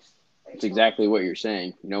better? It's exactly what you're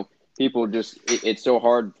saying. People just, it's so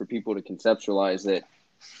hard for people to conceptualize that,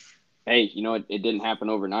 hey, it didn't happen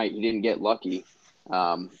overnight. You didn't get lucky.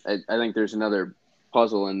 I think there's another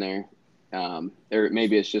puzzle in there. Or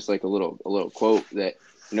maybe it's just like a little quote that,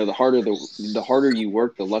 the harder you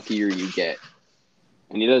work, the luckier you get.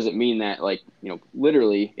 And he doesn't mean that like,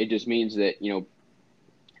 literally. It just means that,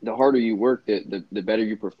 the harder you work, the better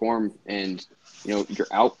you perform, and, your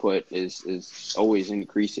output is always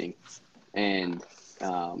increasing. And,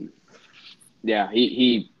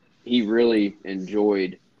 he really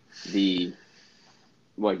enjoyed the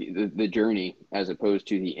journey as opposed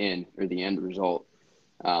to the end or the end result.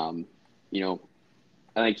 I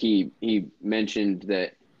think he mentioned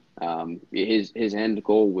that his end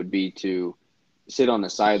goal would be to sit on the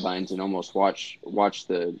sidelines and almost watch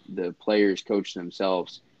the players coach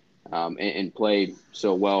themselves and play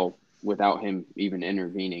so well without him even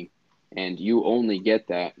intervening. And you only get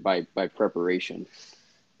that by preparation.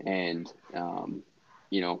 And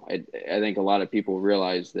I think a lot of people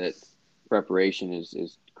realize that preparation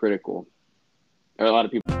is critical. Or a lot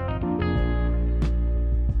of people.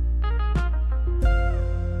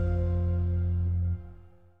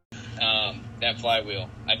 That flywheel,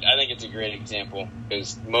 I think it's a great example,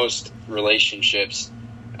 because most relationships,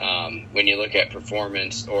 when you look at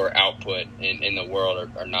performance or output in the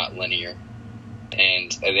world, are not linear.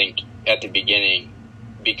 And I think at the beginning,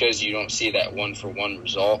 because you don't see that one-for-one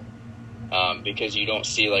result, because you don't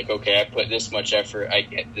see like, okay, I put this much effort, I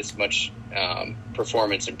get this much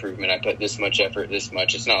performance improvement, I put this much effort, this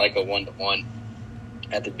much. It's not like a one-to-one.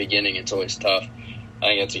 At the beginning, it's always tough. I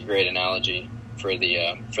think that's a great analogy for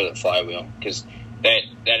the flywheel, because that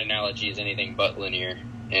analogy is anything but linear,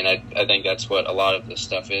 and I think that's what a lot of this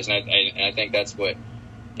stuff is, and I think that's what,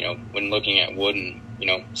 when looking at Wooden,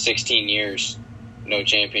 16 years, no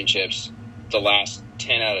championships, the last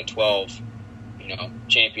 10 out of 12,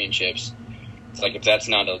 championships. It's like, if that's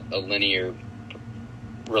not a linear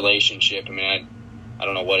relationship, I mean, I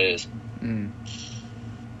don't know what is.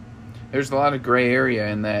 There's a lot of gray area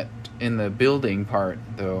in the building part,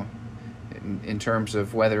 though. In terms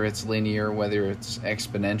of whether it's linear, whether it's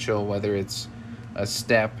exponential, whether it's a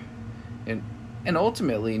step. And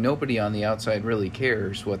ultimately, nobody on the outside really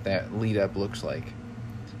cares what that lead up looks like.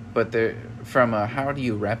 But from a how do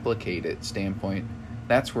you replicate it standpoint,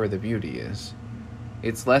 that's where the beauty is.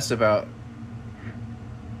 It's less about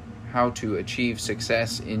how to achieve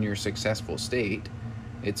success in your successful state.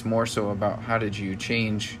 It's more so about how did you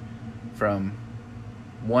change from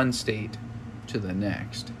one state to the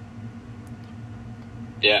next.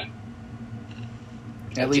 Yeah.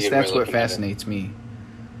 At least that's what fascinates me.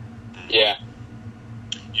 Yeah.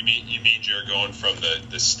 You mean you're going from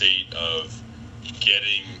the state of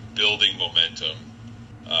building momentum,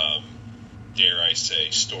 dare I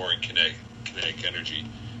say, storing kinetic energy,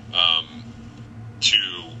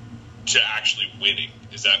 to actually winning.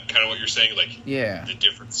 Is that kind of what you're saying? Like, yeah, the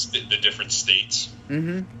different states.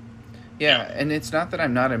 Mm-hmm. Yeah, and it's not that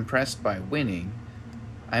I'm not impressed by winning.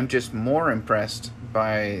 I'm just more impressed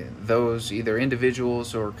by those either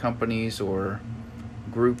individuals or companies or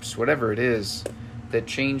groups, whatever it is, that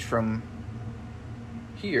change from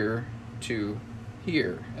here to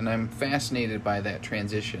here. And I'm fascinated by that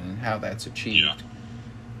transition and how that's achieved.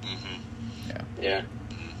 Yeah. Mm-hmm. Yeah. Yeah.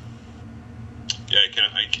 Yeah,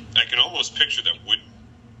 I can almost picture that Wood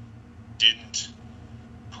didn't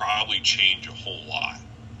probably change a whole lot,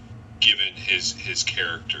 given his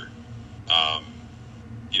character.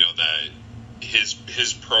 That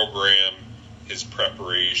his program, his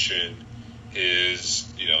preparation, his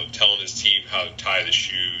telling his team how to tie the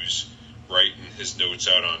shoes, writing his notes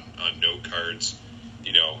out on note cards,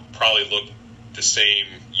 probably looked the same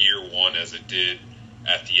year one as it did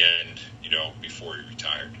at the end, before he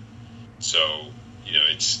retired. So,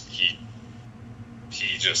 it's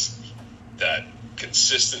he just, that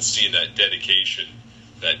consistency and that dedication,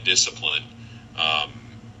 that discipline.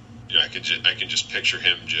 I can just picture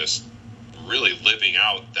him just really living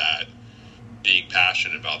out that, being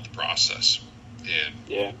passionate about the process, and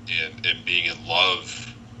being in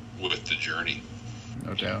love with the journey.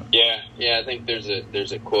 No doubt. Yeah. I think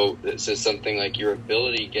there's a quote that says something like, "Your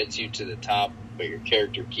ability gets you to the top, but your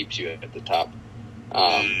character keeps you at the top."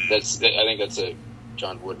 I think that's a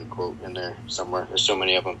John Wooden quote in there somewhere. There's so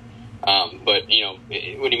many of them. But,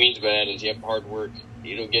 what he means by that is, hard work,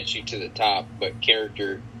 it'll get you to the top, but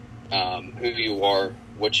character, who you are,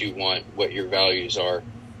 what you want, what your values are,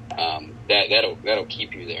 that'll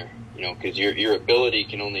keep you there, because your ability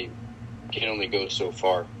can only go so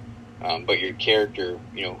far. But your character,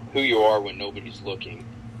 who you are when nobody's looking,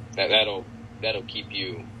 that'll keep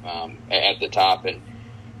you at the top. And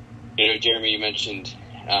Jeremy, you mentioned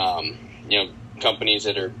companies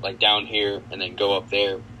that are like down here and then go up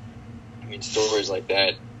there. I mean, stories like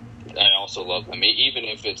that, I also love them. Even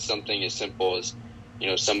if it's something as simple as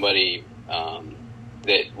somebody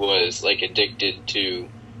that was like addicted to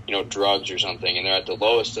drugs or something, and they're at the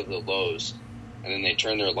lowest of the lows, and then they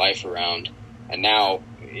turn their life around. And now,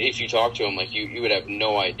 if you talk to them, like you would have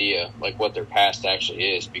no idea like what their past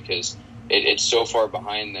actually is, because it's so far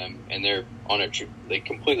behind them, and they're on a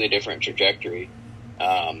completely different trajectory,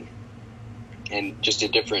 and just a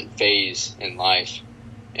different phase in life.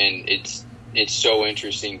 And it's so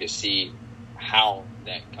interesting to see how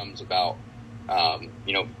that comes about.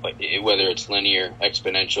 Whether it's linear,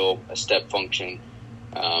 exponential, a step function,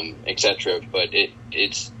 etc. But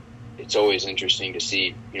it's always interesting to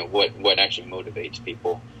see, what actually motivates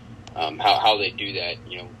people, how they do that,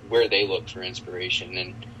 where they look for inspiration.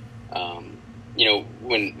 And,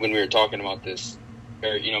 when we were talking about this,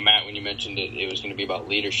 or, Matt, when you mentioned it was going to be about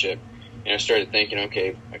leadership, and I started thinking,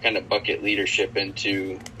 okay, I kind of bucket leadership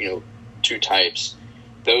into, two types: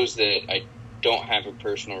 those that I don't have a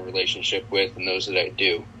personal relationship with, and those that I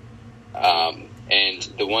do. And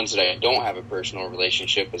the ones that I don't have a personal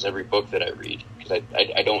relationship is every book that I read, because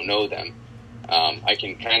I don't know them. I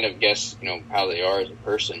can kind of guess, how they are as a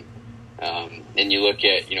person. And you look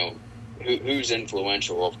at, who's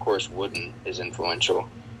influential. Well, of course, Wooden is influential.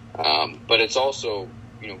 But it's also,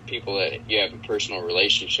 people that you have a personal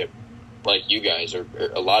relationship, like you guys, or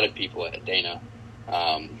a lot of people at Dana,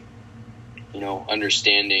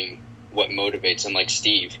 understanding what motivates them, like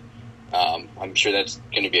Steve. I'm sure that's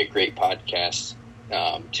going to be a great podcast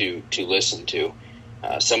to listen to.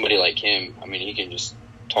 Somebody like him, I mean, he can just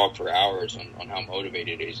talk for hours on how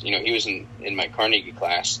motivated he is. He was in my Carnegie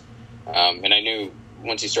class, and I knew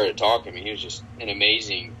once he started talking, I mean, he was just an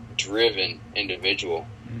amazing, driven individual,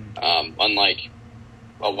 unlike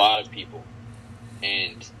a lot of people.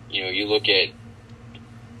 And, you look at,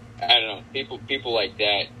 I don't know, people like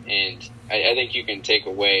that, and I think you can take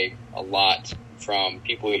away a lot from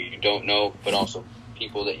people you don't know, but also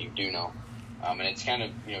people that you do know. And it's kind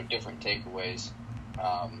of, different takeaways,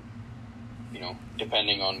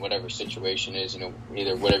 depending on whatever situation is,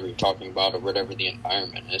 either whatever you're talking about or whatever the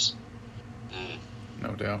environment is.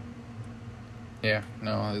 No doubt. Yeah,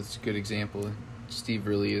 no, it's a good example. Steve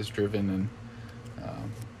really is driven,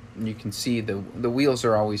 and you can see the wheels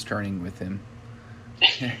are always turning with him.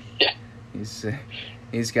 Yeah.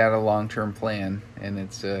 He's got a long-term plan, and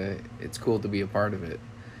it's cool to be a part of it.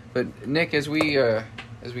 But Nick, as we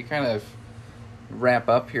kind of wrap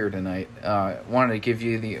up here tonight, wanted to give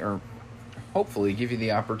you hopefully give you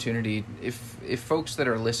the opportunity, if folks that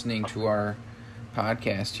are listening to our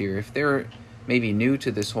podcast here, if they're maybe new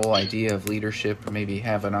to this whole idea of leadership, or maybe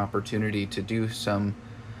have an opportunity to do some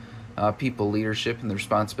people leadership and the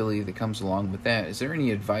responsibility that comes along with that, is there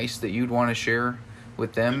any advice that you'd want to share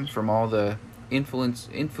with them from all the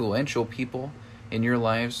influential people in your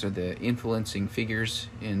lives, or the influencing figures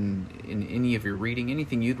in any of your reading?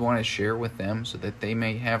 Anything you'd want to share with them so that they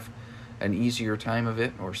may have an easier time of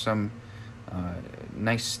it, or some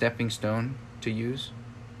nice stepping stone to use?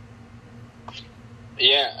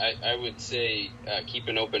 Yeah, I would say keep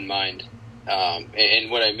an open mind. And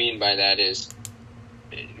what I mean by that is,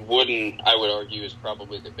 Wooden, I would argue, is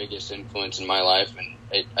probably the biggest influence in my life, and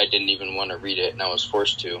I didn't even want to read it, and I was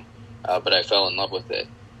forced to, but I fell in love with it.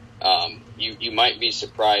 You might be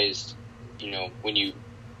surprised, when you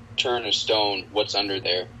turn a stone, what's under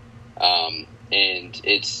there. And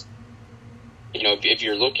it's, if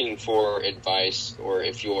you're looking for advice, or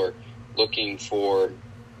if you're looking for,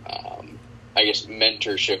 I guess,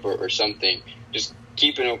 mentorship or something, just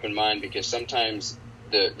keep an open mind, because sometimes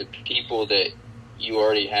the people that you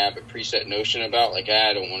already have a preset notion about, like,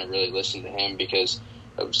 I don't want to really listen to him because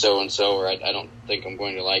of so-and-so, or I don't think I'm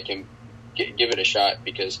going to like him, give it a shot,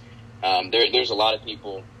 because there's a lot of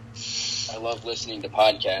people. I love listening to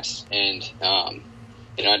podcasts, and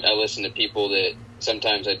I listen to people that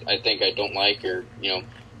sometimes I think I don't like, or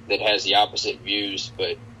that has the opposite views,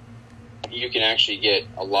 but you can actually get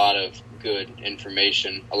a lot of good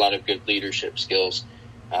information, a lot of good leadership skills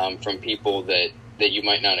from people that you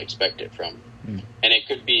might not expect it from. And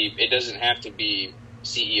it doesn't have to be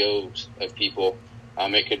CEOs of people.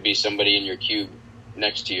 It could be somebody in your cube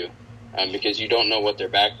next to you. because you don't know what their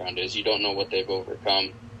background is. You don't know what they've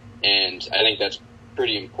overcome. And I think that's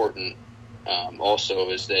pretty important also,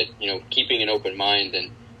 is that, keeping an open mind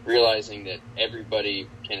and realizing that everybody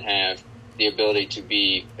can have the ability to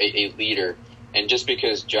be a leader. And just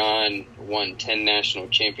because John won 10 national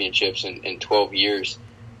championships in 12 years,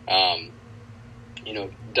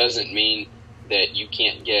 doesn't mean that you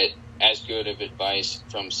can't get as good of advice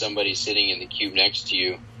from somebody sitting in the cube next to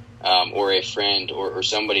you, or a friend or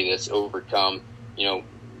somebody that's overcome,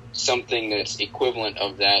 something that's equivalent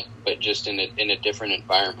of that, but just in a different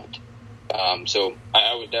environment. So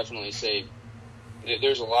I would definitely say that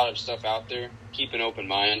there's a lot of stuff out there. Keep an open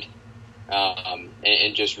mind,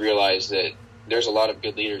 and just realize that there's a lot of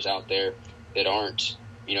good leaders out there that aren't,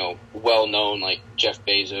 well known, like Jeff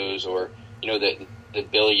Bezos or, the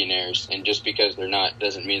billionaires. And just because they're not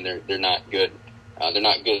doesn't mean they're not good. They're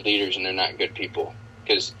not good leaders, and they're not good people,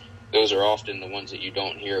 because those are often the ones that you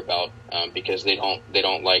don't hear about, because they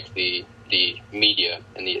don't like the media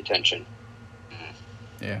and the attention.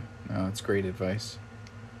 Yeah, no, it's great advice.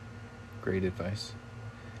 Great advice.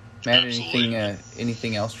 Matt,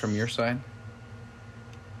 anything else from your side?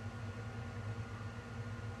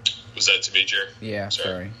 Was that to me, Jer? Yeah,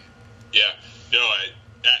 sorry. Yeah, no, I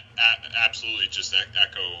absolutely just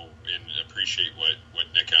echo and appreciate what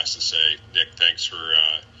Nick has to say. Nick, thanks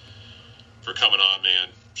for coming on, man,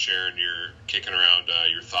 sharing kicking around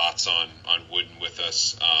your thoughts on Wooden with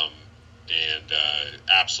us, and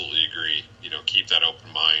absolutely agree. Keep that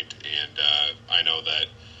open mind, and I know that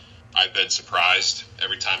I've been surprised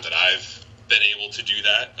every time that I've been able to do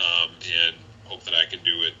that, and hope that I can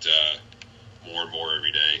do it more and more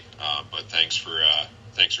every day. But thanks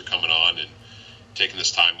for coming on and taking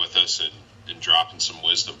this time with us and dropping some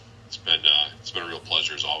wisdom. It's been a real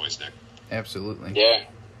pleasure as always, Nick. Absolutely. Yeah,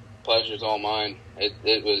 pleasure's all mine.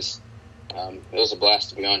 It was a blast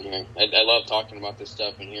to be on here. I love talking about this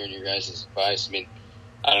stuff and hearing your guys' advice. I mean,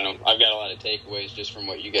 I don't know. I've got a lot of takeaways just from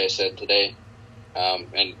what you guys said today.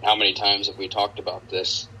 And how many times have we talked about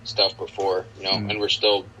this stuff before, and we're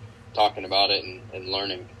still talking about it and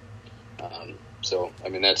learning. So, I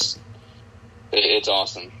mean, it's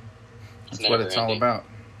awesome. That's what it's all about.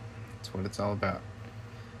 That's what it's all about.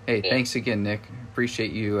 Hey, Thanks again, Nick.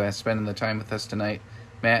 Appreciate you spending the time with us tonight.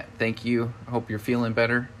 Matt, thank you. I hope you're feeling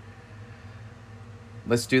better.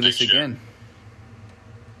 Let's do this again.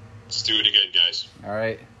 Let's do it again, guys. All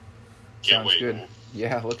right. Can't wait. Good.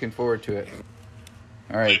 Yeah, looking forward to it.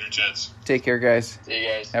 All right. Later, gents. Take care, guys. See you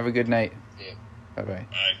guys. Have a good night. See you. Bye-bye.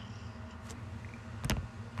 Bye.